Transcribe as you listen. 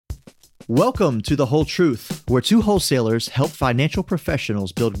Welcome to The Whole Truth, where two wholesalers help financial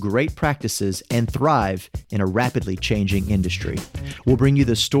professionals build great practices and thrive in a rapidly changing industry. We'll bring you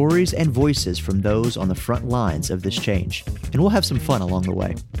the stories and voices from those on the front lines of this change, and we'll have some fun along the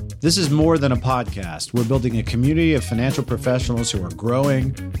way. This is more than a podcast. We're building a community of financial professionals who are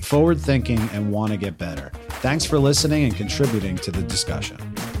growing, forward-thinking, and want to get better. Thanks for listening and contributing to the discussion.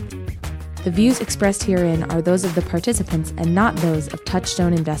 The views expressed herein are those of the participants and not those of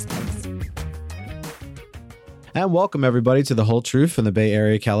Touchstone Investments. And welcome, everybody, to The Whole Truth from the Bay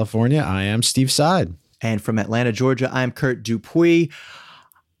Area, California. I am Steve Side. And from Atlanta, Georgia, I'm Kurt Dupuis.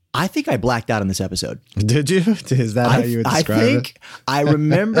 I think I blacked out on this episode. Did you? Is that how you would describe it? I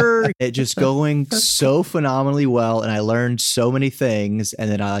remember it just going so phenomenally well, and I learned so many things,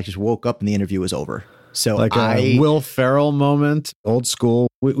 and then I just woke up and the interview was over. So like a Will Ferrell moment, old school.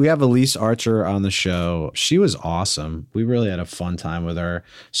 We have Elyse Archer on the show. She was awesome. We really had a fun time with her.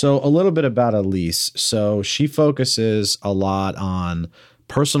 So a little bit about Elyse. So she focuses a lot on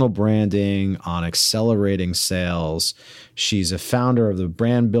personal branding, on accelerating sales. She's a founder of the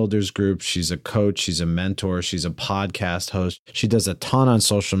Brand Builders Group. She's a coach. She's a mentor. She's a podcast host. She does a ton on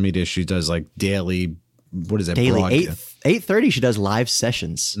social media. She does like daily, what is it? Daily, 8:30, she does live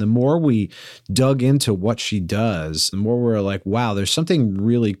sessions. The more we dug into what she does, the more we're like, wow, there's something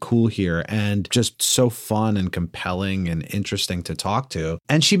really cool here and just so fun and compelling and interesting to talk to.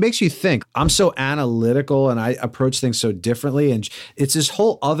 And she makes you think. I'm so analytical and I approach things so differently. And it's this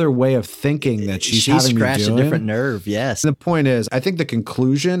whole other way of thinking that she's having me doing. She scratched a different nerve, yes. And the point is, I think the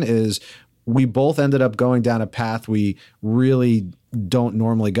conclusion is we both ended up going down a path we really don't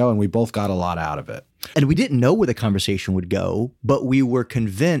normally go, and we both got a lot out of it. And we didn't know where the conversation would go, but we were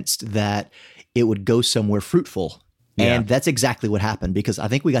convinced that it would go somewhere fruitful. Yeah. And that's exactly what happened, because I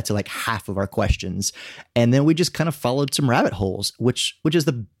think we got to like half of our questions, and then we just kind of followed some rabbit holes, which is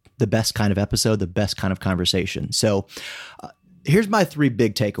the best kind of episode, the best kind of conversation. So here's my three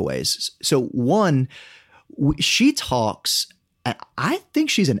big takeaways. So one, she talks, I think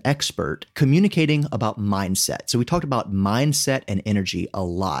she's an expert communicating about mindset. So we talked about mindset and energy a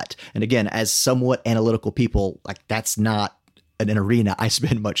lot. And again, as somewhat analytical people, like that's not an arena I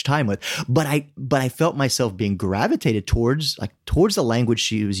spend much time with, but I felt myself being gravitated towards the language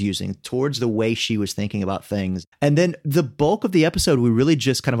she was using, towards the way she was thinking about things. And then the bulk of the episode, we really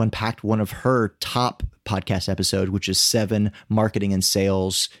just kind of unpacked one of her top podcast episodes, which is 7 marketing and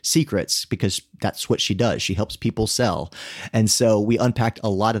sales secrets, because that's what she does. She helps people sell. And so we unpacked a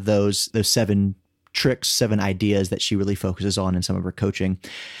lot of those 7 tricks, 7 ideas that she really focuses on in some of her coaching.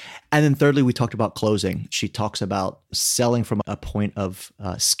 And then thirdly, we talked about closing. She talks about selling from a point of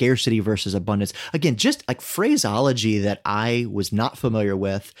scarcity versus abundance. Again, just like phraseology that I was not familiar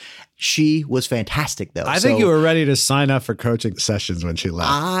with. She was fantastic, though. I think you were ready to sign up for coaching sessions when she left.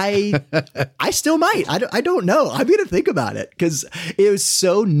 I still might. I don't know. I'm going to think about it because it was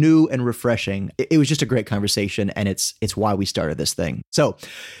so new and refreshing. It was just a great conversation, and it's why we started this thing. So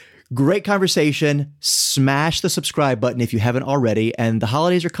great conversation. Smash the subscribe button if you haven't already. And the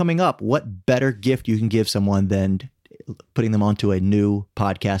holidays are coming up. What better gift you can give someone than putting them onto a new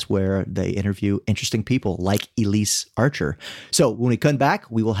podcast where they interview interesting people like Elyse Archer. So when we come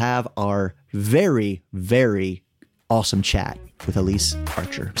back, we will have our very, very awesome chat with Elyse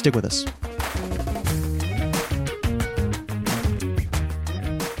Archer. Stick with us.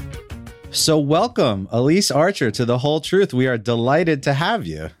 So welcome, Elyse Archer, to The Whole Truth. We are delighted to have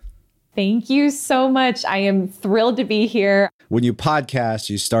you. Thank you so much. I am thrilled to be here. When you podcast,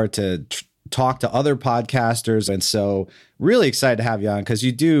 you start to talk to other podcasters. And so really excited to have you on because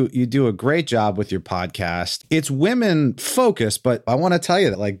you do a great job with your podcast. It's women focused, but I want to tell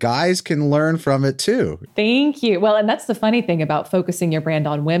you that like guys can learn from it too. Thank you. Well, and that's the funny thing about focusing your brand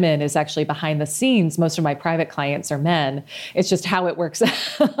on women is actually behind the scenes. Most of my private clients are men. It's just how it works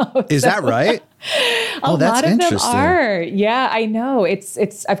out. Is that right? A lot of them are. Yeah, I know.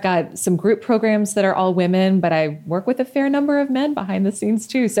 I've got some group programs that are all women, but I work with a fair number of men behind the scenes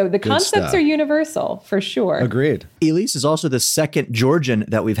too. So the concepts are universal for sure. Agreed. Elyse is also the second Georgian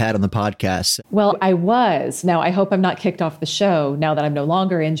that we've had on the podcast. Well, I was. Now, I hope I'm not kicked off the show now that I'm no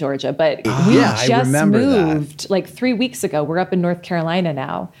longer in Georgia, but we just moved like 3 weeks ago. We're up in North Carolina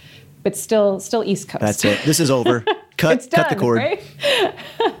now, but still East Coast. That's it. This is over. Cut the cord. Right?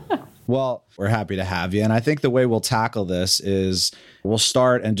 Well, we're happy to have you. And I think the way we'll tackle this is we'll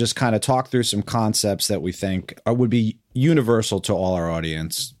start and just kind of talk through some concepts that we think would be universal to all our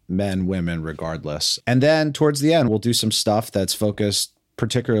audience, men, women, regardless. And then towards the end, we'll do some stuff that's focused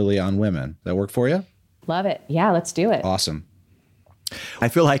particularly on women. That work for you? Love it. Yeah, let's do it. Awesome. I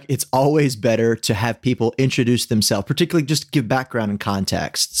feel like it's always better to have people introduce themselves, particularly just give background and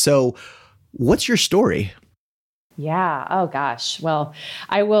context. So What's your story? Yeah. Oh gosh. Well,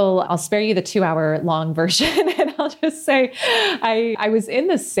 I'll spare you the 2-hour long version and I'll just say I was in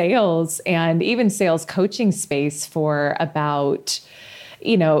the sales and even sales coaching space for about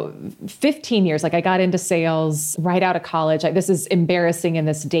 15 years. Like I got into sales right out of college. This is embarrassing and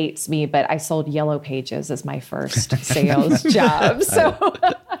this dates me, but I sold Yellow Pages as my first sales job. So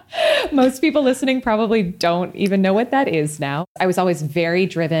most people listening probably don't even know what that is now. I was always very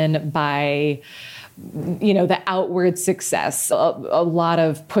driven by the outward success, a lot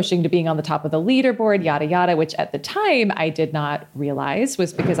of pushing to being on the top of the leaderboard, yada, yada, which at the time I did not realize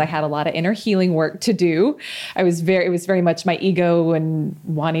was because I had a lot of inner healing work to do. It was very much my ego and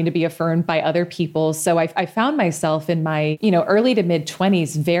wanting to be affirmed by other people. So I found myself in my, early to mid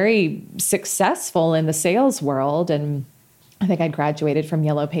 20s, very successful in the sales world. And I think I'd graduated from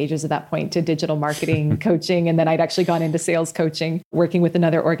Yellow Pages at that point to digital marketing coaching. And then I'd actually gone into sales coaching, working with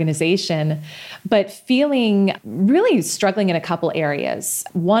another organization, but feeling really struggling in a couple areas.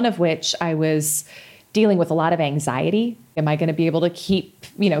 One of which I was dealing with a lot of anxiety. Am I going to be able to keep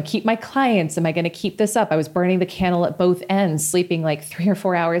my clients? Am I going to keep this up? I was burning the candle at both ends, sleeping like 3 or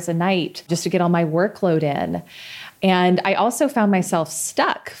 4 hours a night just to get all my workload in. And I also found myself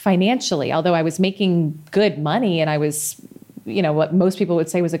stuck financially, although I was making good money and I was what most people would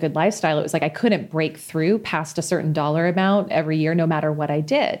say was a good lifestyle. It was like I couldn't break through past a certain dollar amount every year, no matter what I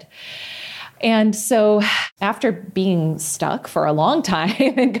did. And so after being stuck for a long time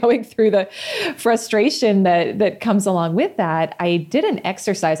and going through the frustration that comes along with that, I did an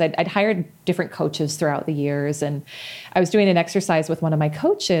exercise. I'd hired different coaches throughout the years, and I was doing an exercise with one of my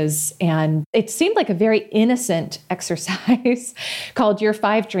coaches, and it seemed like a very innocent exercise called Your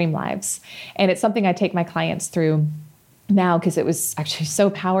 5 Dream Lives. And it's something I take my clients through now because it was actually so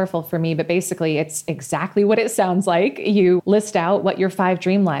powerful for me. But basically, it's exactly what it sounds like. You list out what your 5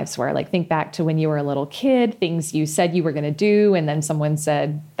 dream lives were. Like think back to when you were a little kid, things you said you were going to do, and then someone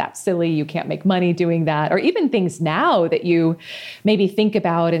said, that's silly, you can't make money doing that. Or even things now that you maybe think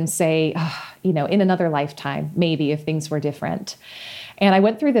about and say, in another lifetime, maybe if things were different. And I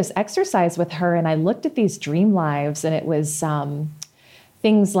went through this exercise with her and I looked at these dream lives, and it was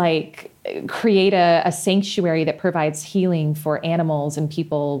things like create a sanctuary that provides healing for animals and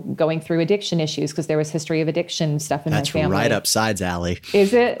people going through addiction issues, because there was history of addiction stuff in my family. That's right up Side's alley.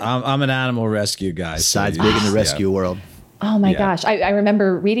 Is it? I'm an animal rescue guy. Side's big in the rescue world. Oh my gosh. I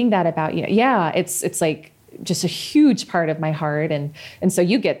remember reading that about you. Yeah, it's like just a huge part of my heart. And so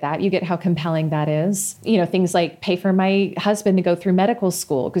you get that. You get how compelling that is. Things like pay for my husband to go through medical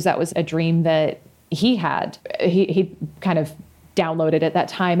school, because that was a dream that he had. He kind of downloaded at that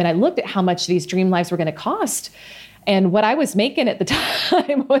time. And I looked at how much these dream lives were going to cost. And what I was making at the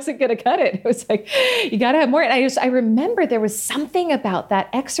time wasn't going to cut it. It was like, you got to have more. And I remember there was something about that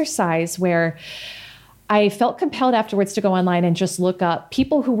exercise where I felt compelled afterwards to go online and just look up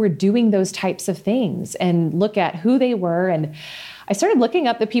people who were doing those types of things and look at who they were. And I started looking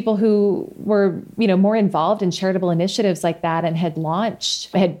up the people who were, more involved in charitable initiatives like that and had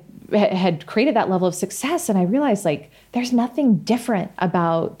created that level of success. And I realized there's nothing different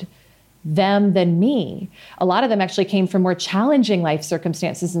about them than me. A lot of them actually came from more challenging life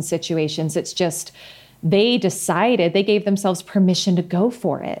circumstances and situations. It's just, they gave themselves permission to go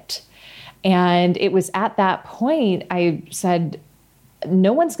for it. And it was at that point I said,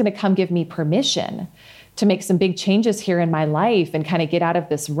 no one's going to come give me permission to make some big changes here in my life and kind of get out of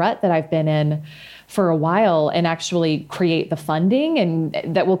this rut that I've been in for a while and actually create the funding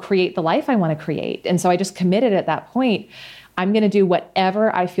and that will create the life I want to create. And so I just committed at that point, I'm going to do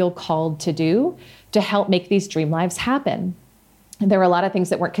whatever I feel called to do to help make these dream lives happen. And there were a lot of things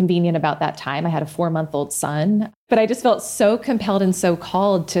that weren't convenient about that time. I had a 4-month-old son, but I just felt so compelled and so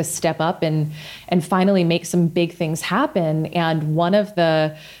called to step up and finally make some big things happen. And one of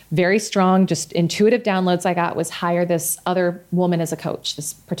the very strong, just intuitive downloads I got was hire this other woman as a coach,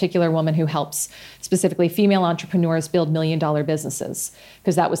 this particular woman who helps specifically female entrepreneurs build $1 million businesses,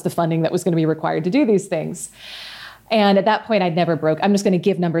 because that was the funding that was going to be required to do these things. And at that point, I'm just going to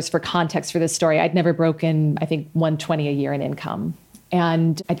give numbers for context for this story. I'd never broken, I think, $120 a year in income.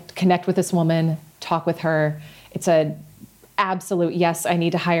 And I connect with this woman, talk with her. It's an absolute, yes, I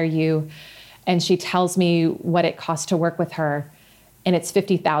need to hire you. And she tells me what it costs to work with her. And it's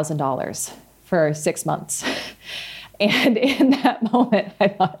 $50,000 for 6 months. And in that moment, I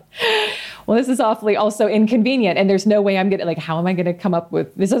thought, well, this is awfully also inconvenient. And there's no way how am I going to come up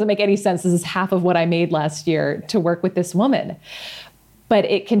with, this doesn't make any sense. This is half of what I made last year to work with this woman. But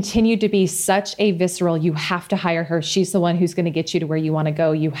it continued to be such a visceral, you have to hire her. She's the one who's going to get you to where you want to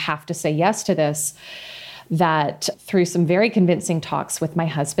go. You have to say yes to this. that through some very convincing talks with my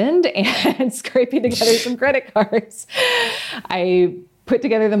husband and scraping together some credit cards, I put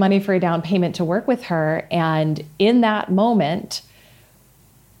together the money for a down payment to work with her. And in that moment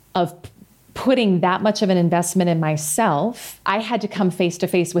of putting that much of an investment in myself, I had to come face to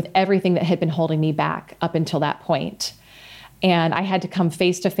face with everything that had been holding me back up until that point. And I had to come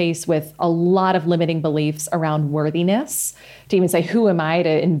face to face with a lot of limiting beliefs around worthiness to even say, who am I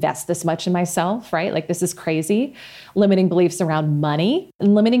to invest this much in myself, right? Like, this is crazy. Limiting beliefs around money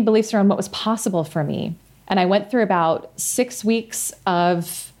and limiting beliefs around what was possible for me. And I went through about 6 weeks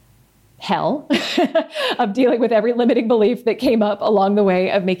of hell of dealing with every limiting belief that came up along the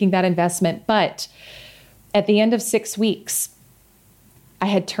way of making that investment. But at the end of 6 weeks, I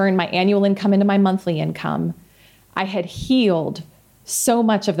had turned my annual income into my monthly income. I had healed so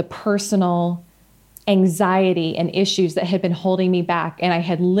much of the personal anxiety and issues that had been holding me back. And I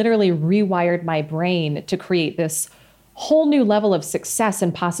had literally rewired my brain to create this whole new level of success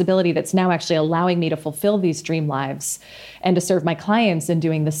and possibility that's now actually allowing me to fulfill these dream lives and to serve my clients in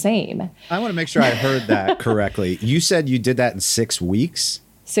doing the same. I want to make sure I heard that correctly. You said you did that in 6 weeks?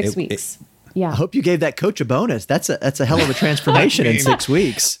 6 weeks. Yeah. I hope you gave that coach a bonus. That's a hell of a transformation in 6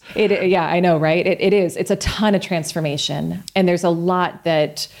 weeks. Yeah, I know, right? It is. It's a ton of transformation. And there's a lot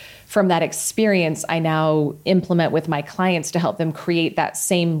that from that experience, I now implement with my clients to help them create that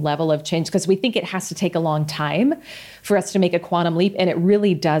same level of change. Because we think it has to take a long time for us to make a quantum leap. And it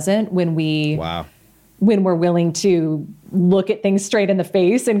really doesn't when we're willing to look at things straight in the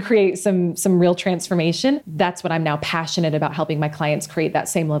face and create some real transformation. That's what I'm now passionate about, helping my clients create that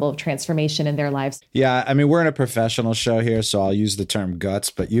same level of transformation in their lives. Yeah, I mean, we're in a professional show here, so I'll use the term guts,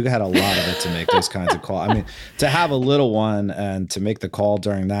 but you had a lot of it to make those kinds of calls. I mean, to have a little one and to make the call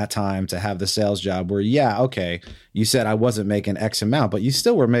during that time, to have the sales job where, okay, you said I wasn't making X amount, but you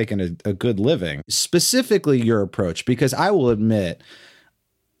still were making a good living. Specifically your approach, because I will admit,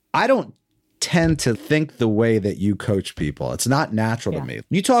 I don't tend to think the way that you coach people. It's not natural to me.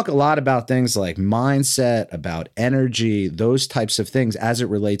 You talk a lot about things like mindset, about energy, those types of things as it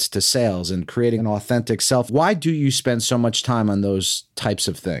relates to sales and creating an authentic self. Why do you spend so much time on those types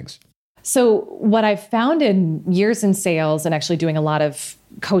of things? So what I've found in years in sales and actually doing a lot of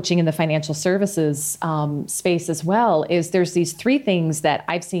coaching in the financial services space as well is there's these 3 things that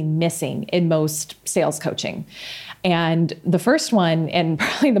I've seen missing in most sales coaching. And the first one, and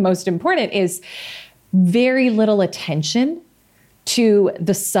probably the most important, is very little attention to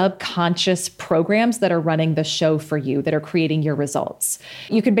the subconscious programs that are running the show for you, that are creating your results.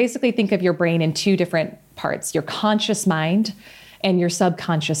 You can basically think of your brain in 2 different parts, your conscious mind and your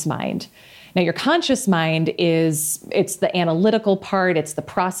subconscious mind. Now, your conscious mind it's the analytical part, it's the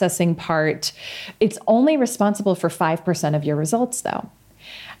processing part. It's only responsible for 5% of your results, though.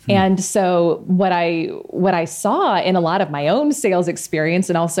 And so what I saw in a lot of my own sales experience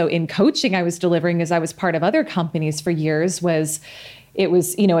and also in coaching I was delivering as I was part of other companies for years was, it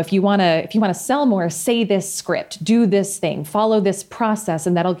was, if you want to sell more, say this script, do this thing, follow this process,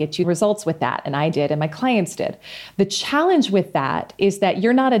 and that'll get you results with that. And I did, and my clients did. The challenge with that is that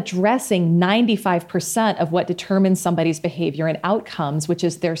you're not addressing 95% of what determines somebody's behavior and outcomes, which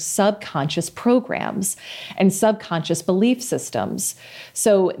is their subconscious programs and subconscious belief systems.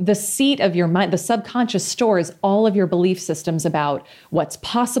 So the seat of your mind, the subconscious stores all of your belief systems about what's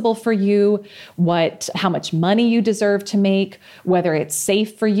possible for you, how much money you deserve to make, whether it's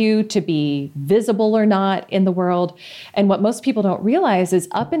safe for you to be visible or not in the world. And what most people don't realize is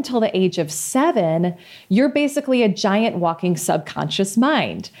up until the age of 7, you're basically a giant walking subconscious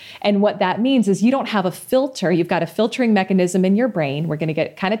mind. And what that means is you don't have a filter. You've got a filtering mechanism in your brain. We're going to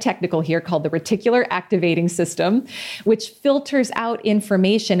get kind of technical here, called the reticular activating system, which filters out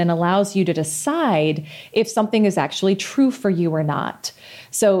information and allows you to decide if something is actually true for you or not.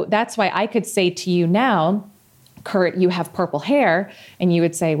 So that's why I could say to you now, Kurt, you have purple hair, and you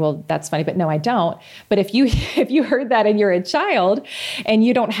would say, well, that's funny, but no, I don't. But if you heard that and you're a child and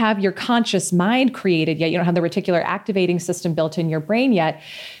you don't have your conscious mind created yet, you don't have the reticular activating system built in your brain yet,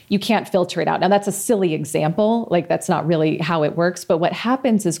 you can't filter it out. Now, that's a silly example. Like, that's not really how it works. But what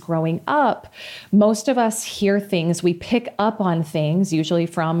happens is growing up, most of us hear things, we pick up on things, usually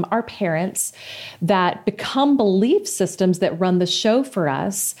from our parents, that become belief systems that run the show for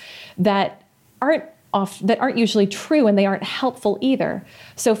us that aren't usually true, and they aren't helpful either.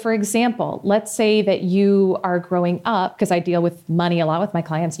 So for example, let's say that you are growing up, because I deal with money a lot with my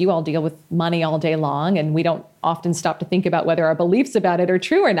clients, you all deal with money all day long, and we don't often stop to think about whether our beliefs about it are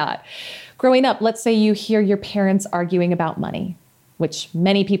true or not. Growing up, let's say you hear your parents arguing about money, which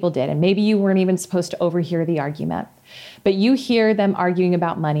many people did, and maybe you weren't even supposed to overhear the argument. but you hear them arguing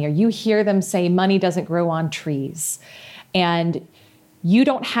about money, or you hear them say money doesn't grow on trees. And you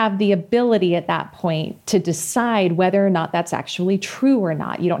don't have the ability at that point to decide whether or not that's actually true or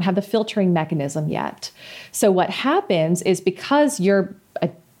not. You don't have the filtering mechanism yet. So what happens is, because you're a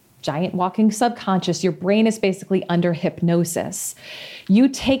giant walking subconscious, your brain is basically under hypnosis. You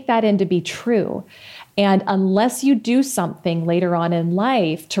take that in to be true. And unless you do something later on in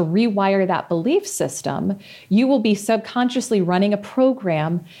life to rewire that belief system, you will be subconsciously running a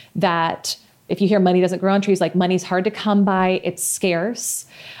program that, if you hear money doesn't grow on trees, like money's hard to come by, it's scarce.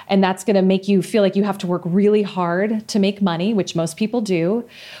 And that's going to make you feel like you have to work really hard to make money, which most people do.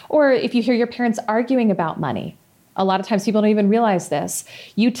 Or if you hear your parents arguing about money, a lot of times people don't even realize this.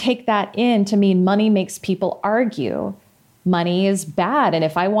 You take that in to mean money makes people argue. Money is bad. And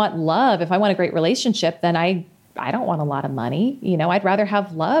if I want love, if I want a great relationship, then I don't want a lot of money. I'd rather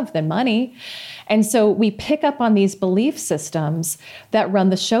have love than money. And so we pick up on these belief systems that run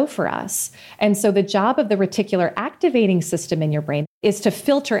the show for us. And so the job of the reticular activating system in your brain is to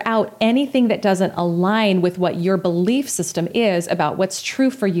filter out anything that doesn't align with what your belief system is about what's true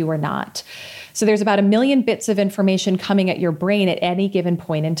for you or not. So there's about 1 million bits of information coming at your brain at any given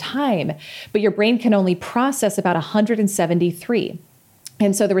point in time, but your brain can only process about 173.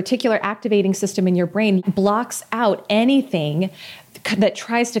 And so the reticular activating system in your brain blocks out anything that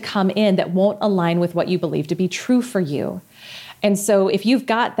tries to come in that won't align with what you believe to be true for you. And so if you've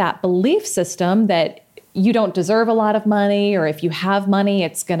got that belief system that you don't deserve a lot of money, or if you have money,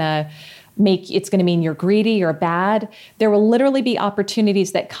 it's going to mean you're greedy or bad, there will literally be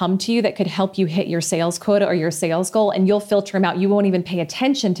opportunities that come to you that could help you hit your sales quota or your sales goal, and you'll filter them out. You won't even pay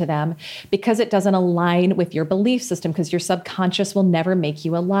attention to them because it doesn't align with your belief system, because your subconscious will never make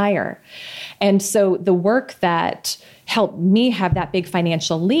you a liar. And so the work that helped me have that big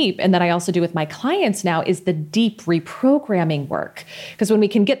financial leap, and that I also do with my clients now, is the deep reprogramming work. Because when we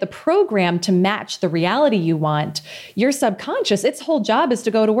can get the program to match the reality you want, your subconscious, its whole job is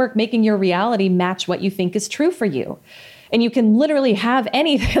to go to work making your reality match what you think is true for you. And you can literally have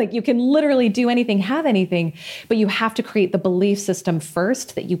anything, like you can literally do anything, have anything, but you have to create the belief system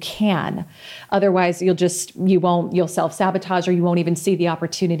first that you can. Otherwise, you'll self-sabotage, or you won't even see the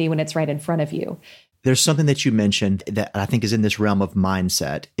opportunity when it's right in front of you. There's something that you mentioned that I think is in this realm of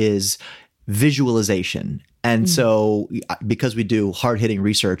mindset, is visualization. And so, because we do hard-hitting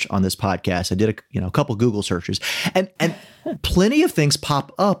research on this podcast, I did a couple Google searches, and plenty of things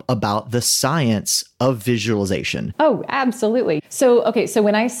pop up about the science of visualization. Oh, absolutely. So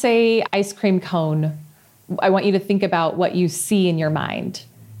when I say ice cream cone, I want you to think about what you see in your mind.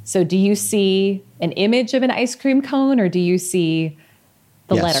 So do you see an image of an ice cream cone, or do you see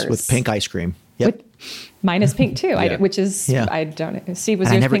the letters? With pink ice cream. Yep. Mine is pink too, Yeah. I don't know. Steve, was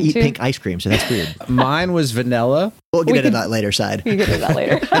and yours I never pink eat too? pink ice cream, so that's weird. Mine was vanilla. We'll get into that later, side. We can get into that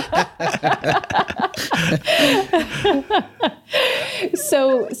later.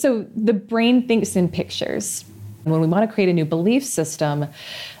 So the brain thinks in pictures. When we want to create a new belief system,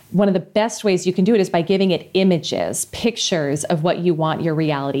 one of the best ways you can do it is by giving it images, pictures of what you want your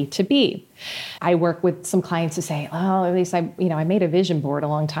reality to be. I work with some clients who say, "Oh, at least I made a vision board a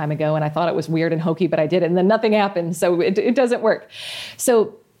long time ago, and I thought it was weird and hokey, but I did it, and then nothing happened, so it doesn't work."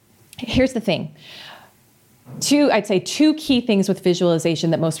 So here's the thing. I'd say two key things with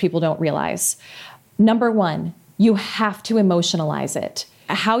visualization that most people don't realize. Number one, you have to emotionalize it.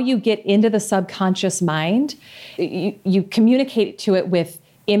 How you get into the subconscious mind, you communicate to it with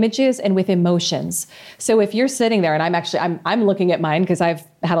images and with emotions. So if you're sitting there, and I'm looking at mine because I've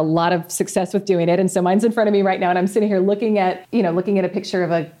had a lot of success with doing it, and so mine's in front of me right now, and I'm sitting here looking at a picture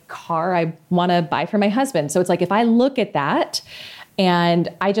of a car I want to buy for my husband. So it's like, if I look at that and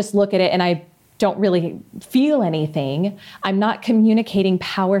I just look at it and I don't really feel anything, I'm not communicating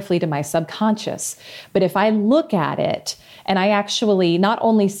powerfully to my subconscious. But if I look at it and I actually not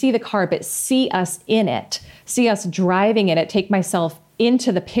only see the car, but see us in it, see us driving in it, take myself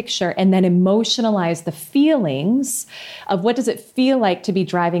into the picture, and then emotionalize the feelings of what does it feel like to be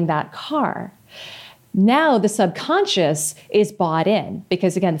driving that car. Now the subconscious is bought in,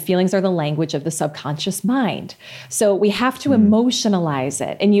 because again, feelings are the language of the subconscious mind. So we have to emotionalize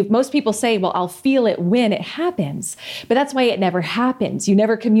it. And most people say, well, I'll feel it when it happens, but that's why it never happens. You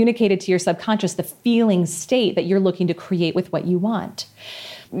never communicated to your subconscious the feeling state that you're looking to create with what you want.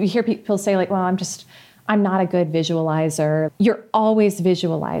 You hear people say like, well, I'm not a good visualizer. You're always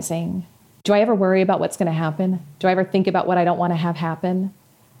visualizing. Do I ever worry about what's going to happen? Do I ever think about what I don't want to have happen?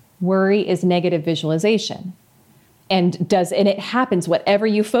 Worry is negative visualization. And it happens, whatever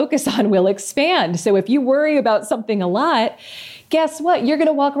you focus on will expand. So if you worry about something a lot, guess what? You're going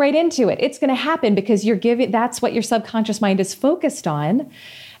to walk right into it. It's going to happen because that's what your subconscious mind is focused on.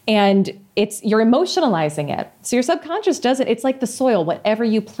 And you're emotionalizing it. So your subconscious it's like the soil. Whatever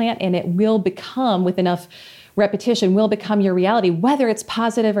you plant in it will become, with enough repetition, will become your reality. Whether it's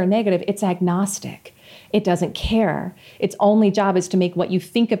positive or negative, it's agnostic. It doesn't care. Its only job is to make what you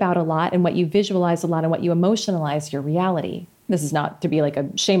think about a lot and what you visualize a lot and what you emotionalize your reality. This is not to be like a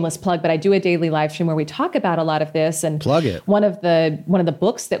shameless plug, but I do a daily live stream where we talk about a lot of this. And plug it. One of the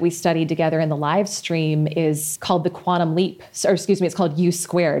books that we studied together in the live stream is called The Quantum Leap. It's called U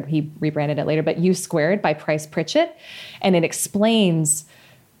Squared. He rebranded it later, but U Squared by Price Pritchett. And it explains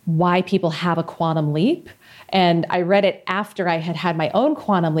why people have a quantum leap. And I read it after I had my own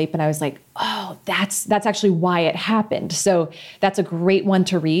quantum leap, and I was like, oh, that's actually why it happened. So that's a great one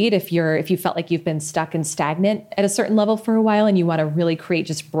to read if you felt like you've been stuck and stagnant at a certain level for a while and you want to really create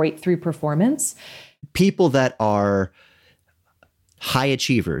just breakthrough performance. People that are high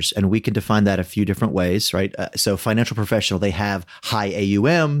achievers, and we can define that a few different ways, right? So financial professional, they have high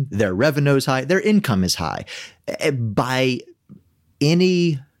AUM, their revenue is high, their income is high. By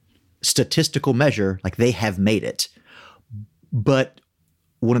any statistical measure, like they have made it. But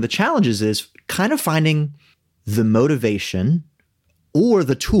one of the challenges is kind of finding the motivation or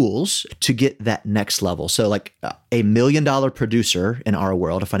the tools to get that next level. So like a $1 million producer in our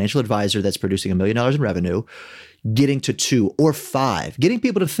world, a financial advisor that's producing $1 million in revenue, getting to 2 or 5, getting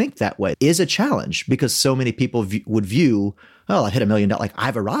people to think that way is a challenge because so many people would view, oh, I hit $1 million, like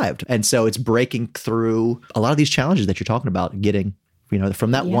I've arrived. And so it's breaking through a lot of these challenges that you're talking about, getting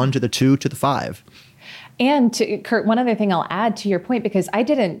from that 1 to the 2 to the 5. And Kurt, one other thing I'll add to your point, because I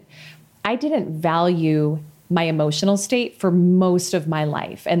didn't value my emotional state for most of my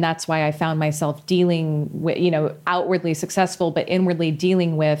life. And that's why I found myself dealing with, outwardly successful, but inwardly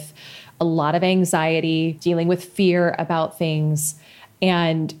dealing with a lot of anxiety, dealing with fear about things.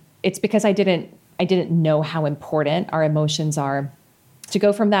 And it's because I didn't know how important our emotions are. To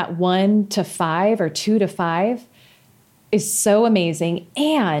go from that 1 to 5 or 2 to 5 is so amazing,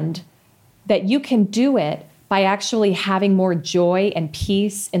 and that you can do it by actually having more joy and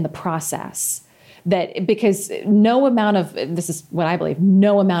peace in the process. Because this is what I believe,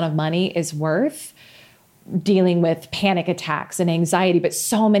 no amount of money is worth dealing with panic attacks and anxiety. But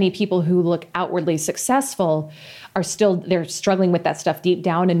so many people who look outwardly successful they're struggling with that stuff deep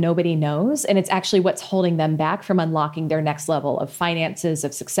down and nobody knows. And it's actually what's holding them back from unlocking their next level of finances,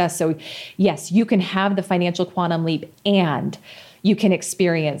 of success. So yes, you can have the financial quantum leap and you can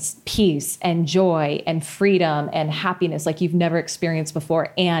experience peace and joy and freedom and happiness like you've never experienced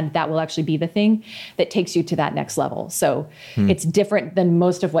before. And that will actually be the thing that takes you to that next level. So it's different than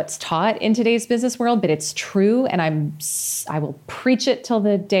most of what's taught in today's business world, but it's true. And I will preach it till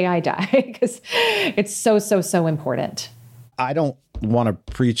the day I die because it's so, so, so important. I don't want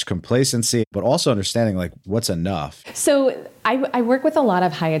to preach complacency, but also understanding like what's enough. So I work with a lot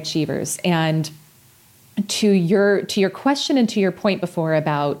of high achievers, and to your question and to your point before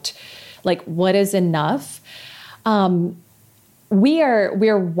about like what is enough, we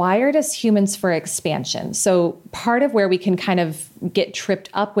are wired as humans for expansion. So part of where we can kind of get tripped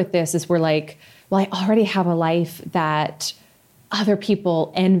up with this is we're like, well, I already have a life that other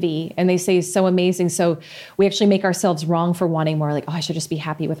people envy and they say is so amazing. So we actually make ourselves wrong for wanting more, like, oh, I should just be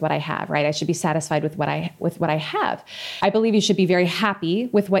happy with what I have, right? I should be satisfied with what I have. I believe you should be very happy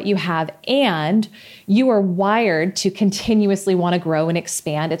with what you have, and you are wired to continuously want to grow and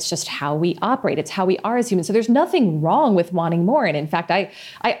expand. It's just how we operate. It's how we are as humans. So there's nothing wrong with wanting more. And in fact, I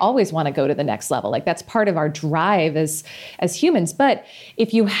always want to go to the next level. Like that's part of our drive as humans. But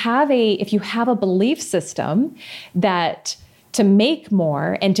if you have a belief system that to make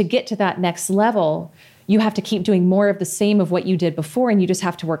more and to get to that next level, you have to keep doing more of the same of what you did before, and you just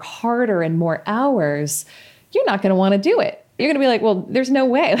have to work harder and more hours, you're not going to want to do it. You're going to be like, well, there's no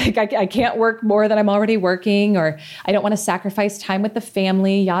way. Like I can't work more than I'm already working, or I don't want to sacrifice time with the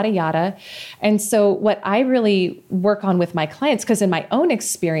family, yada, yada. And so what I really work on with my clients, because in my own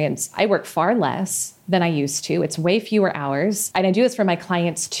experience, I work far less than I used to. It's way fewer hours. And I do this for my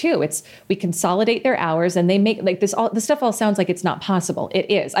clients too. We consolidate their hours, and they make like this stuff all sounds like it's not possible.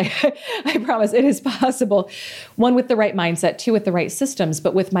 It is. I promise it is possible. One, with the right mindset, two, with the right systems.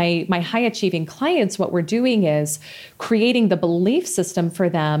 But with my high achieving clients, what we're doing is creating the belief system for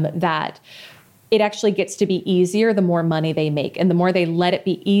them that it actually gets to be easier the more money they make. And the more they let it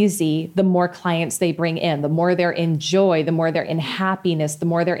be easy, the more clients they bring in, the more they're in joy, the more they're in happiness, the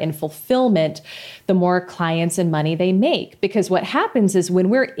more they're in fulfillment, the more clients and money they make. Because what happens is when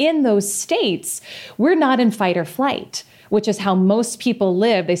we're in those states, we're not in fight or flight, which is how most people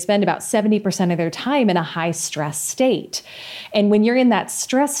live. They spend about 70% of their time in a high stress state. And when you're in that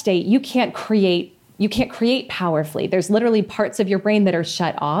stress state, you can't create powerfully. There's literally parts of your brain that are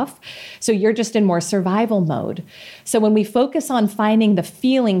shut off. So you're just in more survival mode. So when we focus on finding the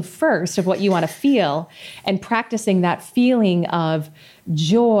feeling first of what you want to feel and practicing that feeling of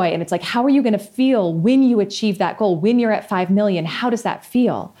joy, and it's like, how are you going to feel when you achieve that goal? When you're at 5 million, how does that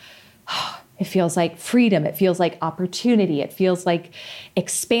feel? It feels like freedom. It feels like opportunity. It feels like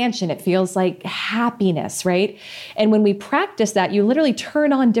expansion. It feels like happiness, right? And when we practice that, you literally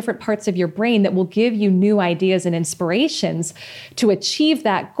turn on different parts of your brain that will give you new ideas and inspirations to achieve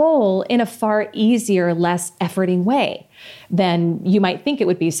that goal in a far easier, less efforting way than you might think it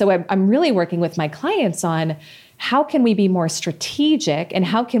would be. So I'm really working with my clients on how can we be more strategic and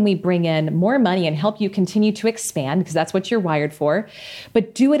how can we bring in more money and help you continue to expand, because that's what you're wired for,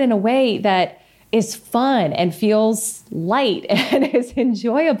 but do it in a way that is fun and feels light and is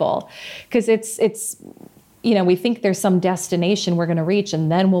enjoyable. Because it's we think there's some destination we're going to reach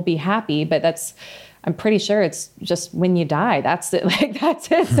and then we'll be happy, but I'm pretty sure it's just when you die, that's it. Like,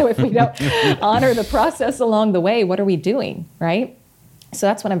 that's it. So if we don't honor the process along the way, what are we doing? Right? So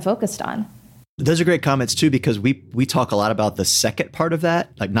that's what I'm focused on. Those are great comments too, because we talk a lot about the second part of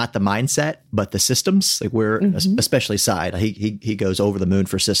that, like not the mindset, but the systems. Like we're especially Side, he goes over the moon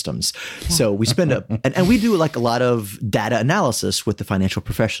for systems. Yeah. So we spend and we do like a lot of data analysis with the financial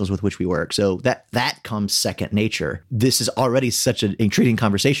professionals with which we work. So that comes second nature. This is already such an intriguing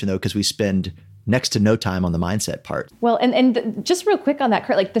conversation though, because we spend next to no time on the mindset part. Well, and just real quick on that,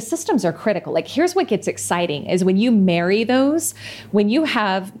 Kurt, like the systems are critical. Like here's what gets exciting is when you marry those, when you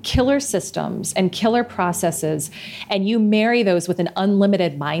have killer systems and killer processes, and you marry those with an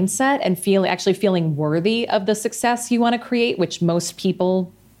unlimited mindset and actually feeling worthy of the success you want to create, which most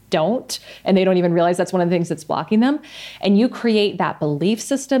people don't, and they don't even realize that's one of the things that's blocking them. And you create that belief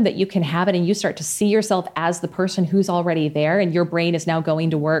system that you can have it, and you start to see yourself as the person who's already there, and your brain is now going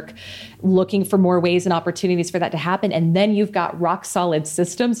to work looking for more ways and opportunities for that to happen. And then you've got rock solid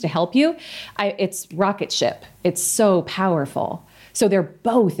systems to help you. It's rocket ship. It's so powerful. So they're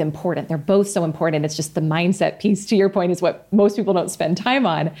both important. They're both so important. It's just the mindset piece, to your point, is what most people don't spend time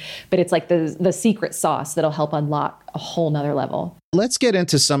on. But it's like the secret sauce that'll help unlock a whole nother level. Let's get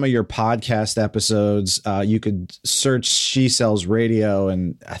into some of your podcast episodes. You could search She Sells Radio,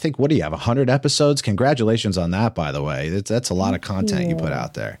 and I think, what do you have, 100 episodes? Congratulations on that, by the way. That's a lot of content you put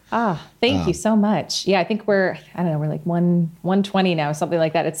out there. Thank you so much. Yeah, I think we're like 120 now, something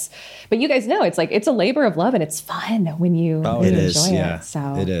like that. But you guys know, it's a labor of love, and it's fun when you enjoy it.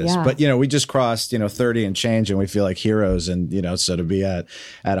 So, it is. Yeah. But, we just crossed, 30 and change, and we feel like heroes. And, so to be at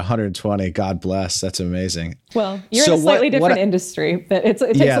 120, God bless, that's amazing. Well, you're in a slightly different industry, but it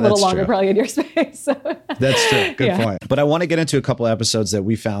takes a little longer probably in your space. So. That's true. Good point. But I want to get into a couple of episodes that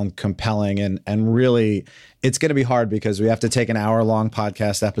we found compelling, and really it's going to be hard because we have to take an hour-long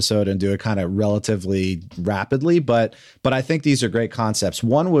podcast episode and do it kind of relatively rapidly. But I think these are great concepts.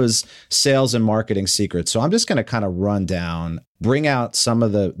 One was sales and marketing secrets. So I'm just going to kind of bring out some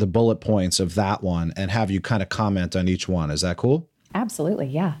of the bullet points of that one and have you kind of comment on each one. Is that cool? Absolutely.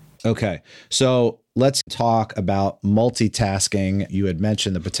 Yeah. Okay. So let's talk about multitasking. You had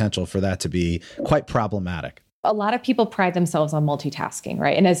mentioned the potential for that to be quite problematic. A lot of people pride themselves on multitasking,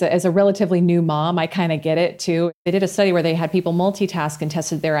 right? And as a relatively new mom, I kind of get it too. They did a study where they had people multitask and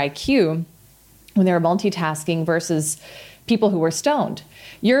tested their IQ when they were multitasking versus people who were stoned.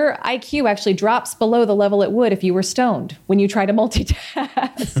 Your IQ actually drops below the level it would if you were stoned when you try to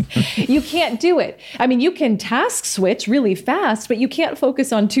multitask. You can't do it. I mean, you can task switch really fast, but you can't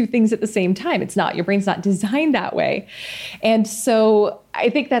focus on two things at the same time. your brain's not designed that way. And so I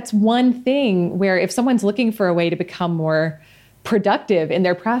think that's one thing where if someone's looking for a way to become more productive in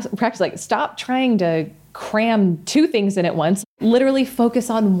their practice, like stop trying to cram two things in at once, literally focus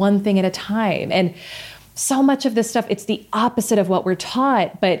on one thing at a time. And so much of this stuff, it's the opposite of what we're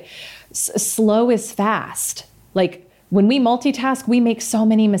taught, but slow is fast. Like when we multitask, we make so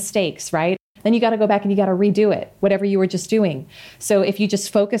many mistakes, right? Then you got to go back and you got to redo it, whatever you were just doing. So if you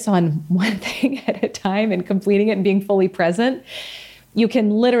just focus on one thing at a time and completing it and being fully present, you can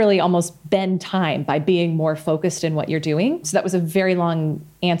literally almost bend time by being more focused in what you're doing. So that was a very long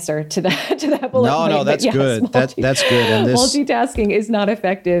answer to that bullet point. No, that's good. That's good. And multitasking is not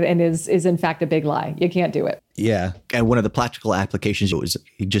effective and is in fact a big lie. You can't do it. Yeah. And one of the practical applications was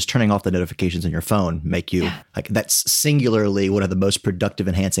just turning off the notifications on your phone make you like that's singularly one of the most productive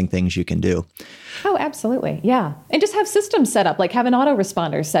enhancing things you can do. Oh, absolutely. Yeah. And just have systems set up, like have an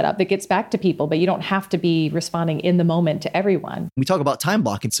autoresponder set up that gets back to people, but you don't have to be responding in the moment to everyone. We talk about time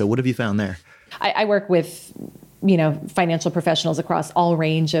blocking. So what have you found there? I work with financial professionals across all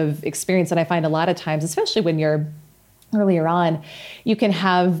range of experience. And I find a lot of times, especially when you're earlier on, you can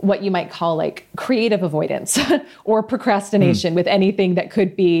have what you might call like creative avoidance or procrastination with anything that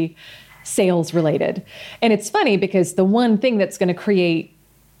could be sales related. And it's funny because the one thing that's going to create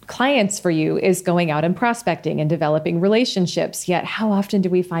clients for you is going out and prospecting and developing relationships. Yet how often do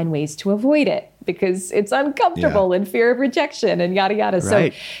we find ways to avoid it? Because it's uncomfortable and fear of rejection and yada, yada.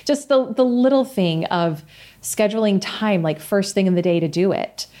 Right. So just the little thing of scheduling time, like first thing in the day to do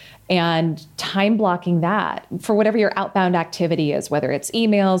it, and time blocking that for whatever your outbound activity is, whether it's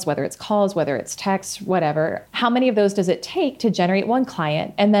emails, whether it's calls, whether it's texts, whatever. How many of those does it take to generate one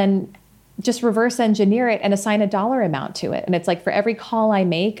client? And then just reverse engineer it and assign a dollar amount to it. And it's like for every call I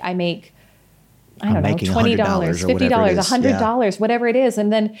make, I don't know, $20, $50, $100, whatever it is.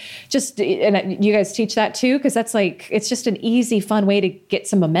 And then and you guys teach that too? Because that's like, it's just an easy, fun way to get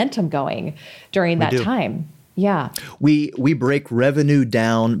some momentum going during that time. Yeah. We break revenue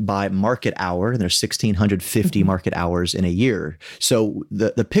down by market hour, and there's 1,650 market hours in a year. So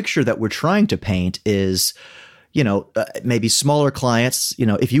the picture that we're trying to paint is, maybe smaller clients.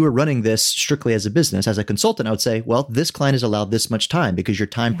 If you were running this strictly as a business, as a consultant, I would say, well, this client is allowed this much time because your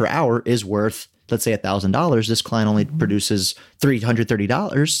time per hour is worth, let's say $1,000. This client only produces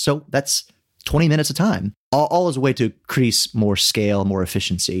 $330. So that's 20 minutes of time, all as a way to increase more scale, more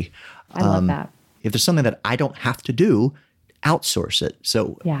efficiency. I love that. If there's something that I don't have to do, outsource it.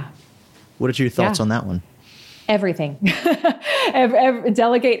 So what are your thoughts on that one? Everything.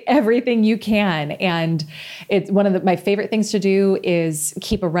 Delegate everything you can. And it's one of my favorite things to do is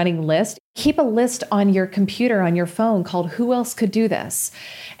keep a running list. Keep a list on your computer, on your phone called who else could do this?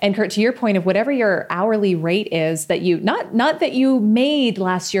 And Kurt, to your point of whatever your hourly rate is that you, not that you made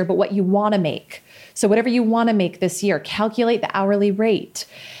last year, but what you want to make. So whatever you want to make this year, calculate the hourly rate.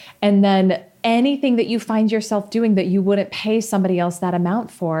 And then anything that you find yourself doing that you wouldn't pay somebody else that amount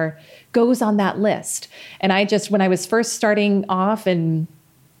for goes on that list. And when I was first starting off and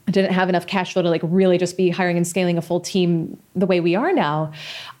I didn't have enough cash flow to like really just be hiring and scaling a full team the way we are now,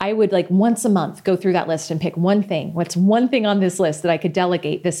 I would like once a month go through that list and pick one thing. What's one thing on this list that I could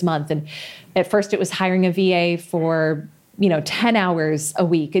delegate this month? And at first it was hiring a VA for 10 hours a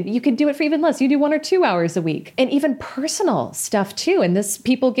week. And you could do it for even less. You do 1 or 2 hours a week. And even personal stuff too. And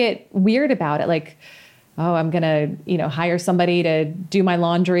people get weird about it. Like, oh, I'm going to, hire somebody to do my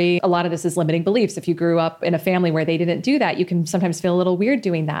laundry. A lot of this is limiting beliefs. If you grew up in a family where they didn't do that, you can sometimes feel a little weird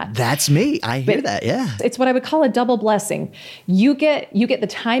doing that. That's me. I hear that. Yeah. It's what I would call a double blessing. You get the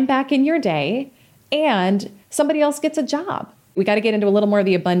time back in your day and somebody else gets a job. We got to get into a little more of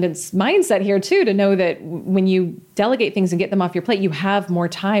the abundance mindset here too, to know that when you delegate things and get them off your plate, you have more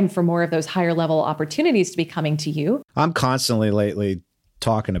time for more of those higher level opportunities to be coming to you. I'm constantly lately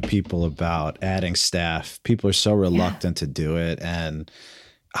talking to people about adding staff. People are so reluctant to do it. And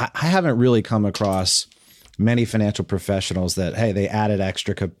I haven't really come across many financial professionals that, hey, they added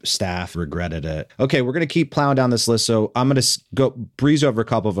extra staff, regretted it. Okay, we're going to keep plowing down this list. So I'm going to go breeze over a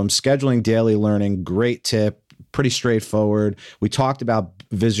couple of them. Scheduling daily learning, great tip. Pretty straightforward. We talked about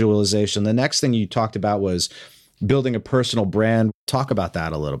visualization. The next thing you talked about was building a personal brand. Talk about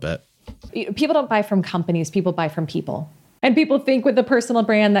that a little bit. People don't buy from companies. People buy from people. And people think with the personal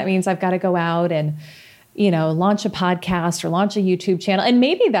brand, that means I've got to go out and, launch a podcast or launch a YouTube channel. And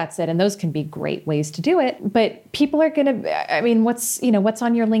maybe that's it. And those can be great ways to do it. But people are going to, what's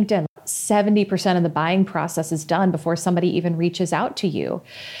on your LinkedIn? 70% of the buying process is done before somebody even reaches out to you.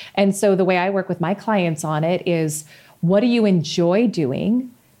 And so the way I work with my clients on it is, what do you enjoy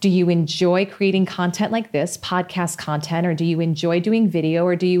doing? Do you enjoy creating content like this, podcast content, or do you enjoy doing video,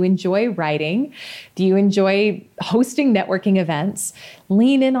 or do you enjoy writing? Do you enjoy hosting networking events?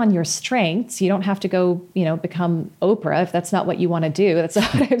 Lean in on your strengths. You don't have to go, become Oprah if that's not what you want to do. That's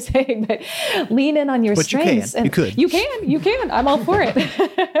not what I'm saying, but lean in on your strengths. You can. You can. I'm all for it.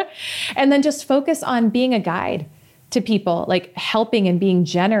 And then just focus on being a guide. to people, like helping and being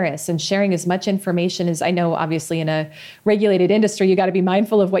generous and sharing as much information as, I know obviously in a regulated industry, you got to be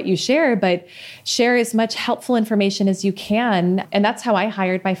mindful of what you share, but share as much helpful information as you can. And that's how I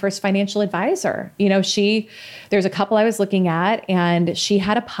hired my first financial advisor. You know, there's a couple I was looking at, and she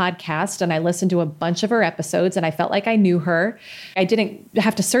had a podcast, and I listened to a bunch of her episodes, and I felt like I knew her. I didn't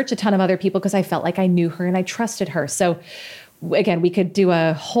have to search a ton of other people because I felt like I knew her and I trusted her. So again, we could do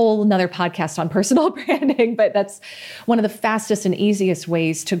a whole nother podcast on personal branding, but that's one of the fastest and easiest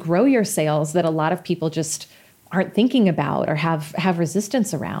ways to grow your sales that a lot of people just aren't thinking about or have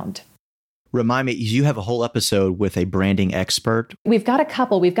resistance around. Remind me, you have a whole episode with a branding expert. We've got a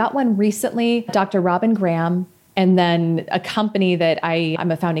couple. We've got one recently, Dr. Robin Graham, and then a company that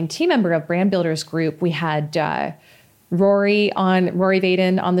I'm a founding team member of, Brand Builders Group. We had Rory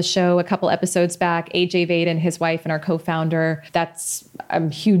Vaden on the show a couple episodes back, AJ Vaden, his wife, and our co-founder. I'm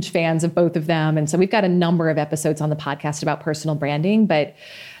huge fans of both of them. And so we've got a number of episodes on the podcast about personal branding, but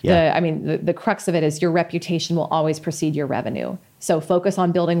the crux of it is your reputation will always precede your revenue. So focus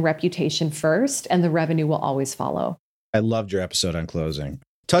on building reputation first, and the revenue will always follow. I loved your episode on closing.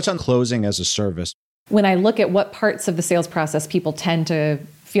 Touch on closing as a service. When I look at what parts of the sales process people tend to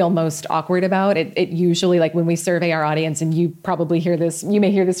feel most awkward about, it usually, like when we survey our audience, and you probably hear this, you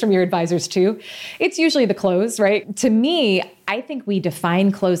may hear this from your advisors too, it's usually the close, right? To me, I think we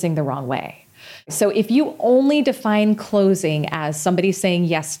define closing the wrong way. So if you only define closing as somebody saying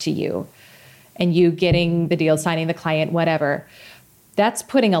yes to you and you getting the deal, signing the client, whatever, that's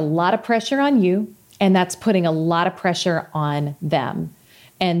putting a lot of pressure on you, and that's putting a lot of pressure on them.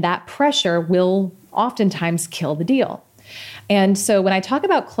 And that pressure will oftentimes kill the deal. And so when I talk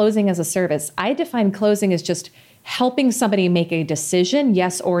about closing as a service, I define closing as just helping somebody make a decision,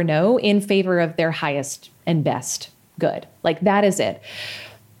 yes or no, in favor of their highest and best good. Like that is it.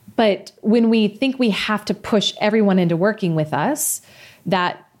 But when we think we have to push everyone into working with us,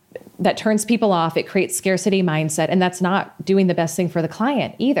 that turns people off. It creates scarcity mindset, and that's not doing the best thing for the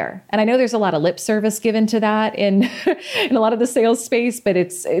client either. And I know there's a lot of lip service given to that in a lot of the sales space, but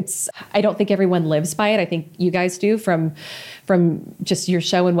it's I don't think everyone lives by it. I think you guys do from just your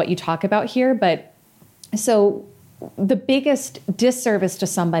show and what you talk about here. But so the biggest disservice to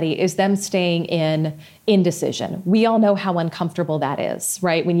somebody is them staying in indecision. We all know how uncomfortable that is,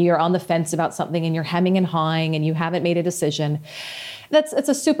 right? When you're on the fence about something and you're hemming and hawing and you haven't made a decision, it's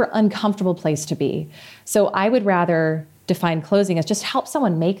a super uncomfortable place to be. So I would rather define closing as just help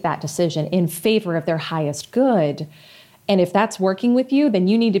someone make that decision in favor of their highest good. And if that's working with you, then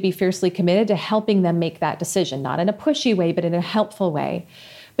you need to be fiercely committed to helping them make that decision, not in a pushy way, but in a helpful way.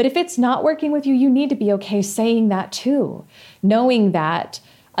 But if it's not working with you, you need to be okay saying that too, knowing that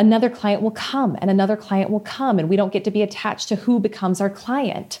another client will come and another client will come, and we don't get to be attached to who becomes our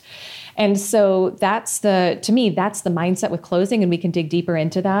client. And so to me, that's the mindset with closing, and we can dig deeper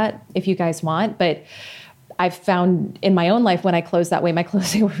into that if you guys want. But I've found in my own life when I close that way, my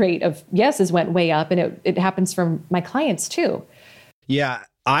closing rate of yeses went way up, and it happens from my clients too. Yeah.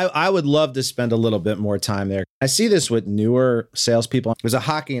 I would love to spend a little bit more time there. I see this with newer salespeople. There's a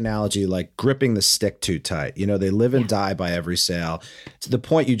hockey analogy, like gripping the stick too tight. You know, they live and die by every sale. To the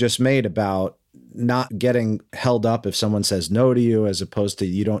point you just made about not getting held up if someone says no to you, as opposed to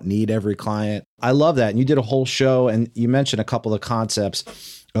you don't need every client. I love that. And you did a whole show, and you mentioned a couple of concepts: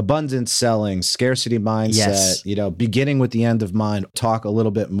 abundance selling, scarcity mindset, beginning with the end of mind. Talk a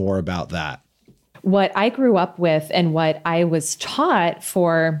little bit more about that. What I grew up with and what I was taught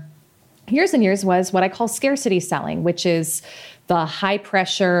for years and years was what I call scarcity selling, which is the high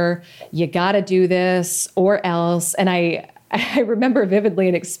pressure, you got to do this or else. And I remember vividly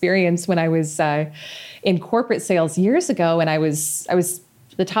an experience when I was in corporate sales years ago, and I was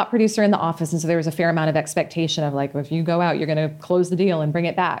the top producer in the office. And so there was a fair amount of expectation of like, if you go out, you're going to close the deal and bring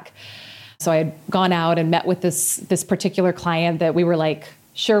it back. So I had gone out and met with this particular client that we were like,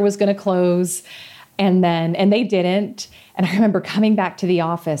 sure was going to close. And they didn't. And I remember coming back to the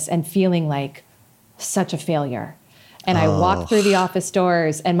office and feeling like such a failure. And I walked through the office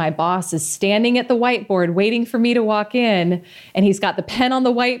doors, and my boss is standing at the whiteboard waiting for me to walk in. And he's got the pen on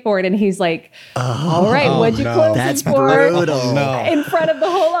the whiteboard, and he's like, all right, what'd you close That's it for? brutal. In front of the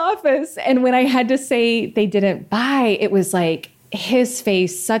whole office. And when I had to say they didn't buy, it was like his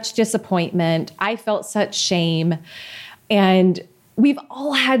face, such disappointment. I felt such shame. And we've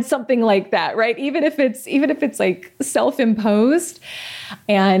all had something like that, right? Even if it's like self-imposed.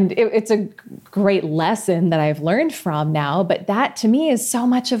 And it's a great lesson that I've learned from now. But that to me is so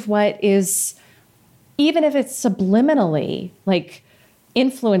much of what is, even if it's subliminally like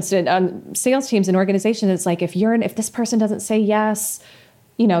influenced on sales teams and organizations, it's like if this person doesn't say yes,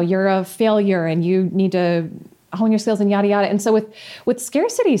 you're a failure and you need to hone your skills and yada, yada. And so with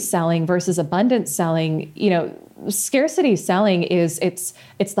scarcity selling versus abundance selling, scarcity selling is it's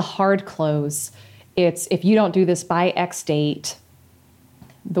the hard close. It's if you don't do this by X date,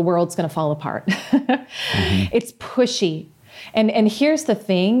 the world's going to fall apart. It's pushy. And here's the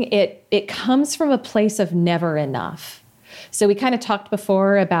thing, it comes from a place of never enough. So we kind of talked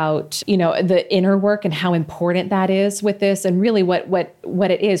before about, the inner work and how important that is with this, and really what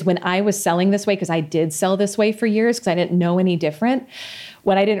it is. When I was selling this way, because I did sell this way for years because I didn't know any different,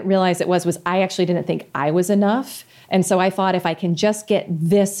 what I didn't realize it was I actually didn't think I was enough. And so I thought, if I can just get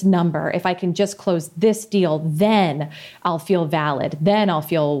this number, if I can just close this deal, then I'll feel valid, then I'll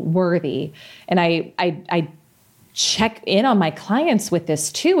feel worthy. And I check in on my clients with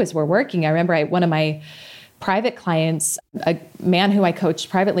this too as we're working. I remember one of my private clients, a man who I coached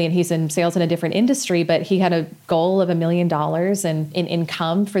privately, and he's in sales in a different industry, but he had a goal of $1 million in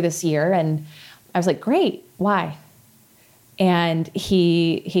income for this year. And I was like, great, why? And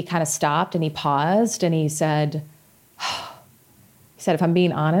he kind of stopped and he paused and he said, if I'm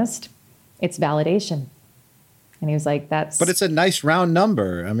being honest, it's validation. And he was like, But it's a nice round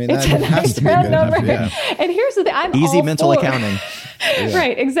number. I mean, that has to be good enough. Yeah. And here's the thing, I'm easy all mental for, accounting. Yeah.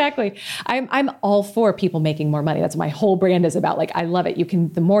 Right, exactly. I'm all for people making more money. That's what my whole brand is about. Like, I love it.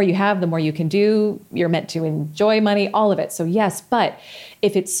 The more you have, the more you can do. You're meant to enjoy money, all of it. So yes, but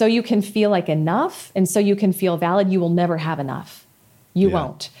if it's so you can feel like enough and so you can feel valid, you will never have enough. You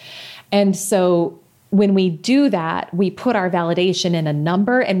won't. And so when we do that, we put our validation in a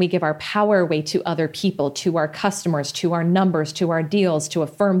number and we give our power away to other people, to our customers, to our numbers, to our deals, to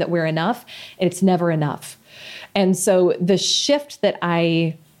affirm that we're enough. It's never enough. And so the shift that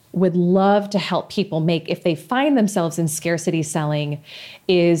I would love to help people make if they find themselves in scarcity selling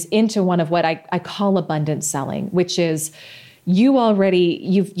is into one of what I call abundance selling, which is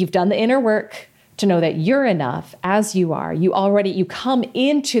you've done the inner work to know that you're enough as you are. You come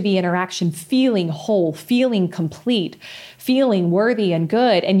into the interaction feeling whole, feeling complete, feeling worthy and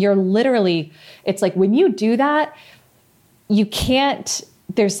good. And you're literally, it's like when you do that,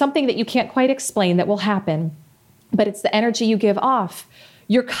 there's something that you can't quite explain that will happen, but it's the energy you give off.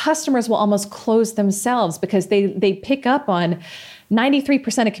 Your customers will almost close themselves because they pick up on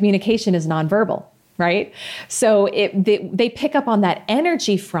 93% of communication is nonverbal, right? So they pick up on that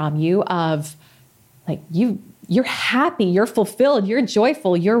energy from you of, like, you're happy, you're fulfilled, you're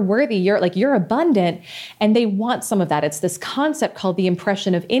joyful, you're worthy, you're abundant, and they want some of that. It's this concept called the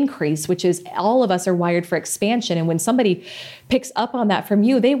impression of increase, which is all of us are wired for expansion. And when somebody picks up on that from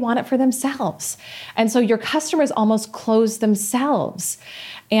you, they want it for themselves. And so your customers almost close themselves.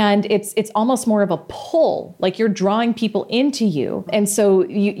 And it's almost more of a pull, like you're drawing people into you. And so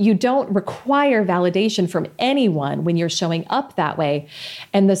you don't require validation from anyone when you're showing up that way.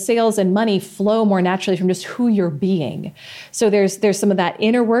 And the sales and money flow more naturally from just who you're being. So there's some of that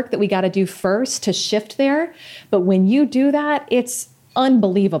inner work that we got to do first to shift there. But when you do that, it's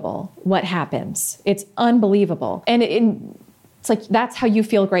unbelievable what happens. It's unbelievable. And it's like, that's how you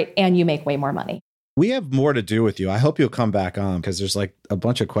feel great and you make way more money. We have more to do with you. I hope you'll come back on because there's like a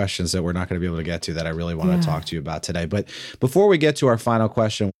bunch of questions that we're not going to be able to get to that I really want to talk to you about today. But before we get to our final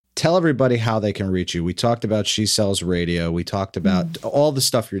question, tell everybody how they can reach you. We talked about She Sells Radio. We talked about all the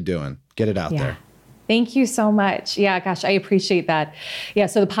stuff you're doing. Get it out there. Thank you so much. Yeah, gosh, I appreciate that. Yeah,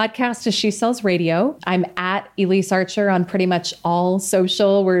 so the podcast is She Sells Radio. I'm at Elyse Archer on pretty much all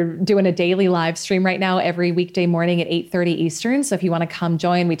social. We're doing a daily live stream right now every weekday morning at 8:30 Eastern. So if you want to come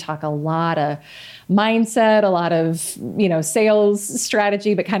join, we talk a lot of mindset, a lot of, sales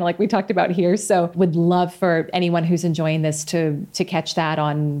strategy, but kind of like we talked about here. So would love for anyone who's enjoying this to catch that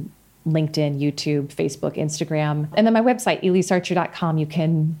on LinkedIn, YouTube, Facebook, Instagram. And then my website, ElyseArcher.com. You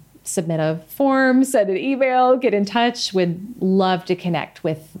can submit a form, send an email, get in touch. Would love to connect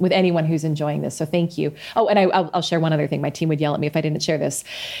with anyone who's enjoying this. So thank you. Oh, and I'll share one other thing. My team would yell at me if I didn't share this.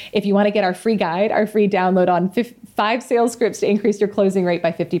 If you want to get our free guide, our free download on 5 sales scripts to increase your closing rate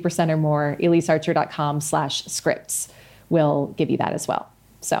by 50% or more, ElyseArcher.com/scripts will give you that as well.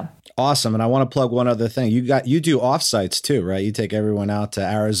 So awesome. And I want to plug one other thing. You do offsites too, right? You take everyone out to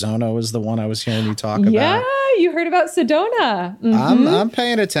Arizona was the one I was hearing you talk about. Yeah, you heard about Sedona. Mm-hmm. I'm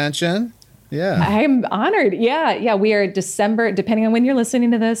paying attention. Yeah. I'm honored. Yeah. We are December, depending on when you're listening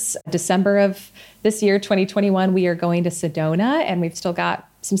to this, December of this year, 2021, we are going to Sedona and we've still got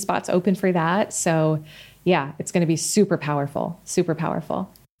some spots open for that. So yeah, it's going to be super powerful, super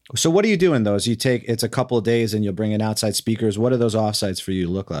powerful. So what are you doing those? It's a couple of days and you'll bring in outside speakers. What do those offsites for you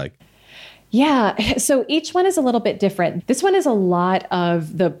look like? Yeah. So each one is a little bit different. This one is a lot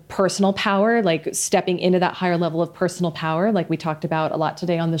of the personal power, like stepping into that higher level of personal power, like we talked about a lot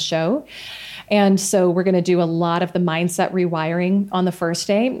today on the show. And so we're going to do a lot of the mindset rewiring on the first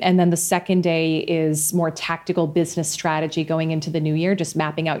day. And then the second day is more tactical business strategy going into the new year, just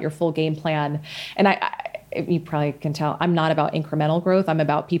mapping out your full game plan. And you probably can tell I'm not about incremental growth. I'm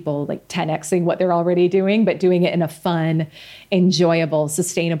about people like 10xing what they're already doing, but doing it in a fun, enjoyable,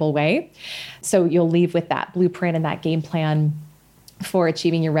 sustainable way. So you'll leave with that blueprint and that game plan for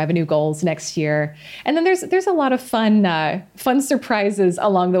achieving your revenue goals next year. And then there's a lot of fun surprises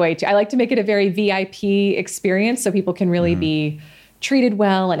along the way too. I like to make it a very VIP experience so people can really be treated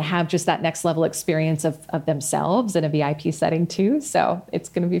well and have just that next level experience of themselves in a VIP setting too. So it's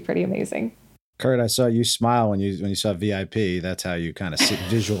going to be pretty amazing. Kurt, I saw you smile when you saw VIP. That's how you kind of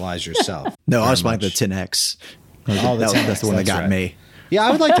visualize yourself. No, I was like the 10X. That's the one that got me. Yeah,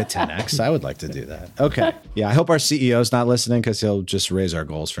 I would like to 10X. I would like to do that. Okay. Yeah, I hope our CEO's not listening because he'll just raise our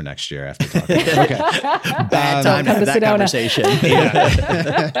goals for next year after talking. Okay. Bad time to have that conversation.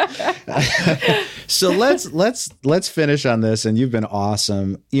 Yeah. So let's finish on this. And you've been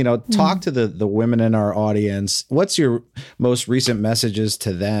awesome. Talk to the women in our audience. What's your most recent messages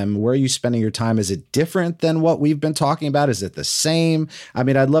to them? Where are you spending your time? Is it different than what we've been talking about? Is it the same? I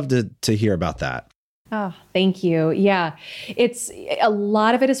mean, I'd love to hear about that. Oh, thank you. Yeah, it's a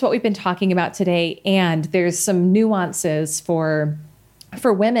lot of it is what we've been talking about today. And there's some nuances for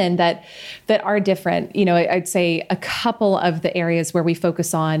women that are different. I'd say a couple of the areas where we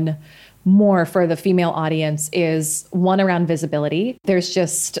focus on more for the female audience is one around visibility. There's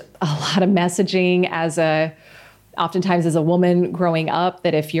just a lot of messaging oftentimes as a woman growing up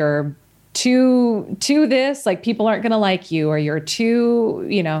that if you're too this, like people aren't going to like you, or you're too,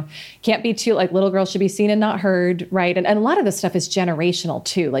 can't be too, like little girls should be seen and not heard. Right. And a lot of this stuff is generational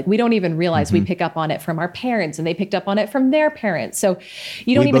too. Like we don't even realize we pick up on it from our parents and they picked up on it from their parents. So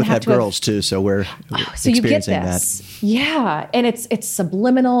you don't even have to girls too. So we're experiencing you get this. That. Yeah. And it's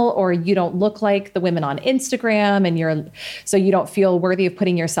subliminal, or you don't look like the women on Instagram so you don't feel worthy of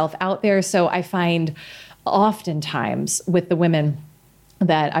putting yourself out there. So I find oftentimes with the women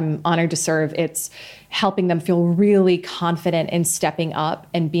that I'm honored to serve, it's helping them feel really confident in stepping up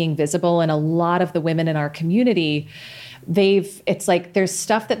and being visible. And a lot of the women in our community, it's like there's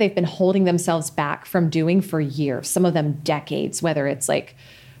stuff that they've been holding themselves back from doing for years, some of them decades, whether it's like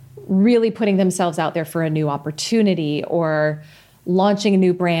really putting themselves out there for a new opportunity or launching a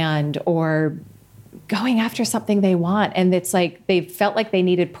new brand or going after something they want. And it's like they felt like they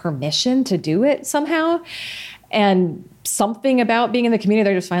needed permission to do it somehow. And something about being in the community,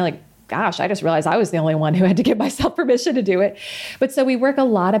 they're just finally like, gosh, I just realized I was the only one who had to give myself permission to do it. But so we work a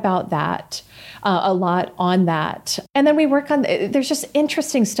lot about that, a lot on that. And then we work on, there's just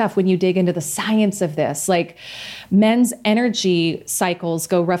interesting stuff when you dig into the science of this. Like men's energy cycles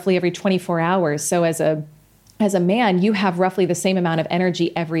go roughly every 24 hours. So as a man, you have roughly the same amount of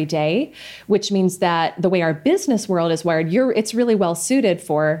energy every day, which means that the way our business world is wired, it's really well suited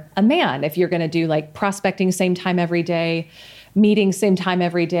for a man. If you're going to do like prospecting same time every day, meeting same time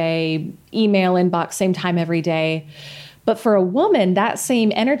every day, email inbox same time every day. But for a woman, that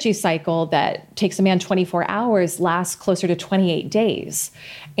same energy cycle that takes a man 24 hours lasts closer to 28 days.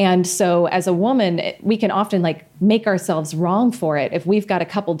 And so as a woman, we can often like make ourselves wrong for it. If we've got a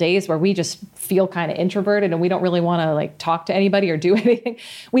couple days where we just feel kind of introverted and we don't really want to like talk to anybody or do anything,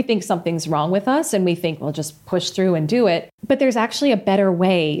 we think something's wrong with us and we think we'll just push through and do it. But there's actually a better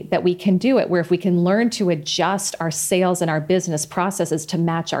way that we can do it, where if we can learn to adjust our sales and our business processes to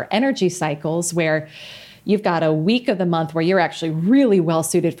match our energy cycles, where you've got a week of the month where you're actually really well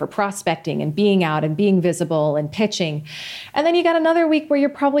suited for prospecting and being out and being visible and pitching. And then you got another week where you're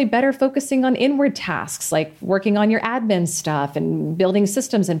probably better focusing on inward tasks, like working on your admin stuff and building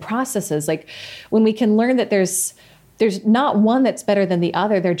systems and processes. Like when we can learn that there's not one that's better than the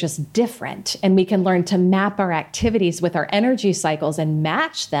other, they're just different. And we can learn to map our activities with our energy cycles and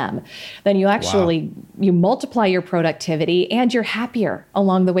match them. Then you actually, you multiply your productivity and you're happier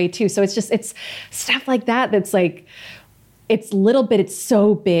along the way too. So it's stuff like that. That's like, it's little bit, it's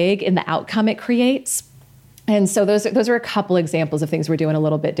so big in the outcome it creates. And so those are a couple examples of things we're doing a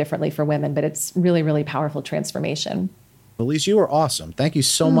little bit differently for women, but it's really, really powerful transformation. Elyse, you were awesome. Thank you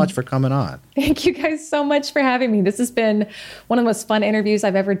so much for coming on. Thank you guys so much for having me. This has been one of the most fun interviews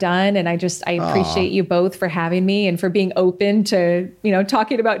I've ever done. And I appreciate you both for having me and for being open to,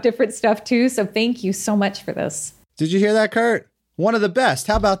 talking about different stuff too. So thank you so much for this. Did you hear that, Kurt? One of the best.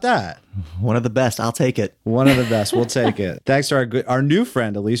 How about that? One of the best. I'll take it. One of the best. We'll take it. Thanks to our new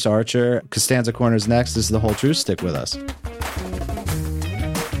friend, Elyse Archer. Costanza Corner's next. This is The Whole Truth. Stick with us.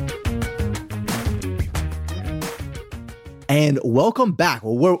 And welcome back.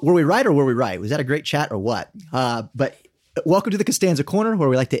 Well, were we right or were we right? Was that a great chat or what? But welcome to the Costanza Corner, where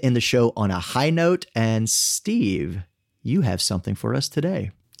we like to end the show on a high note. And Steve, you have something for us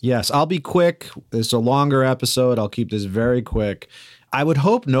today. Yes, I'll be quick. It's a longer episode. I'll keep this very quick. I would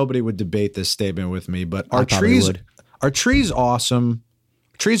hope nobody would debate this statement with me, but are trees awesome?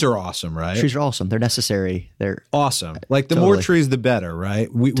 Trees are awesome, right? Trees are awesome. They're necessary. They're awesome. Like the more trees, the better, right?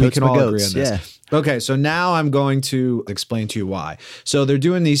 We can all agree on this. Yeah. Okay, so now I'm going to explain to you why. So they're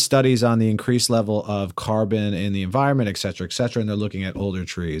doing these studies on the increased level of carbon in the environment, et cetera, and they're looking at older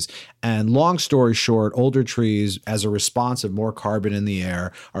trees. And long story short, older trees, as a response of more carbon in the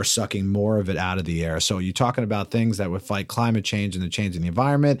air, are sucking more of it out of the air. So you're talking about things that would fight climate change and the change in the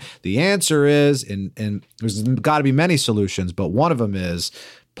environment. The answer is, and there's got to be many solutions, but one of them is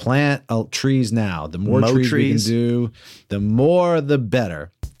plant trees now. The more trees we can do, the more the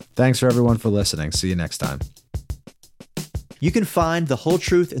better. Thanks for everyone for listening. See you next time. You can find The Whole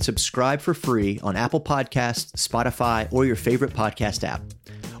Truth and subscribe for free on Apple Podcasts, Spotify, or your favorite podcast app.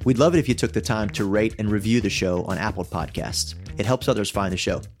 We'd love it if you took the time to rate and review the show on Apple Podcasts. It helps others find the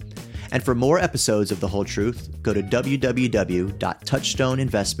show. And for more episodes of The Whole Truth, go to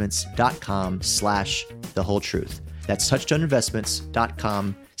www.touchstoneinvestments.com/thewholetruth. That's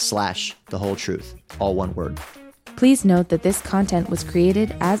touchstoneinvestments.com/thewholetruth. All one word. Please note that this content was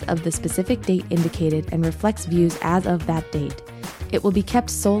created as of the specific date indicated and reflects views as of that date. It will be kept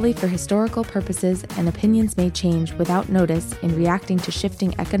solely for historical purposes, and opinions may change without notice in reacting to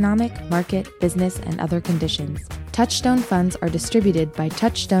shifting economic, market, business, and other conditions. Touchstone funds are distributed by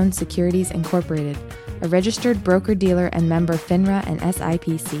Touchstone Securities Incorporated, a registered broker-dealer and member FINRA and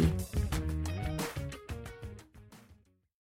SIPC.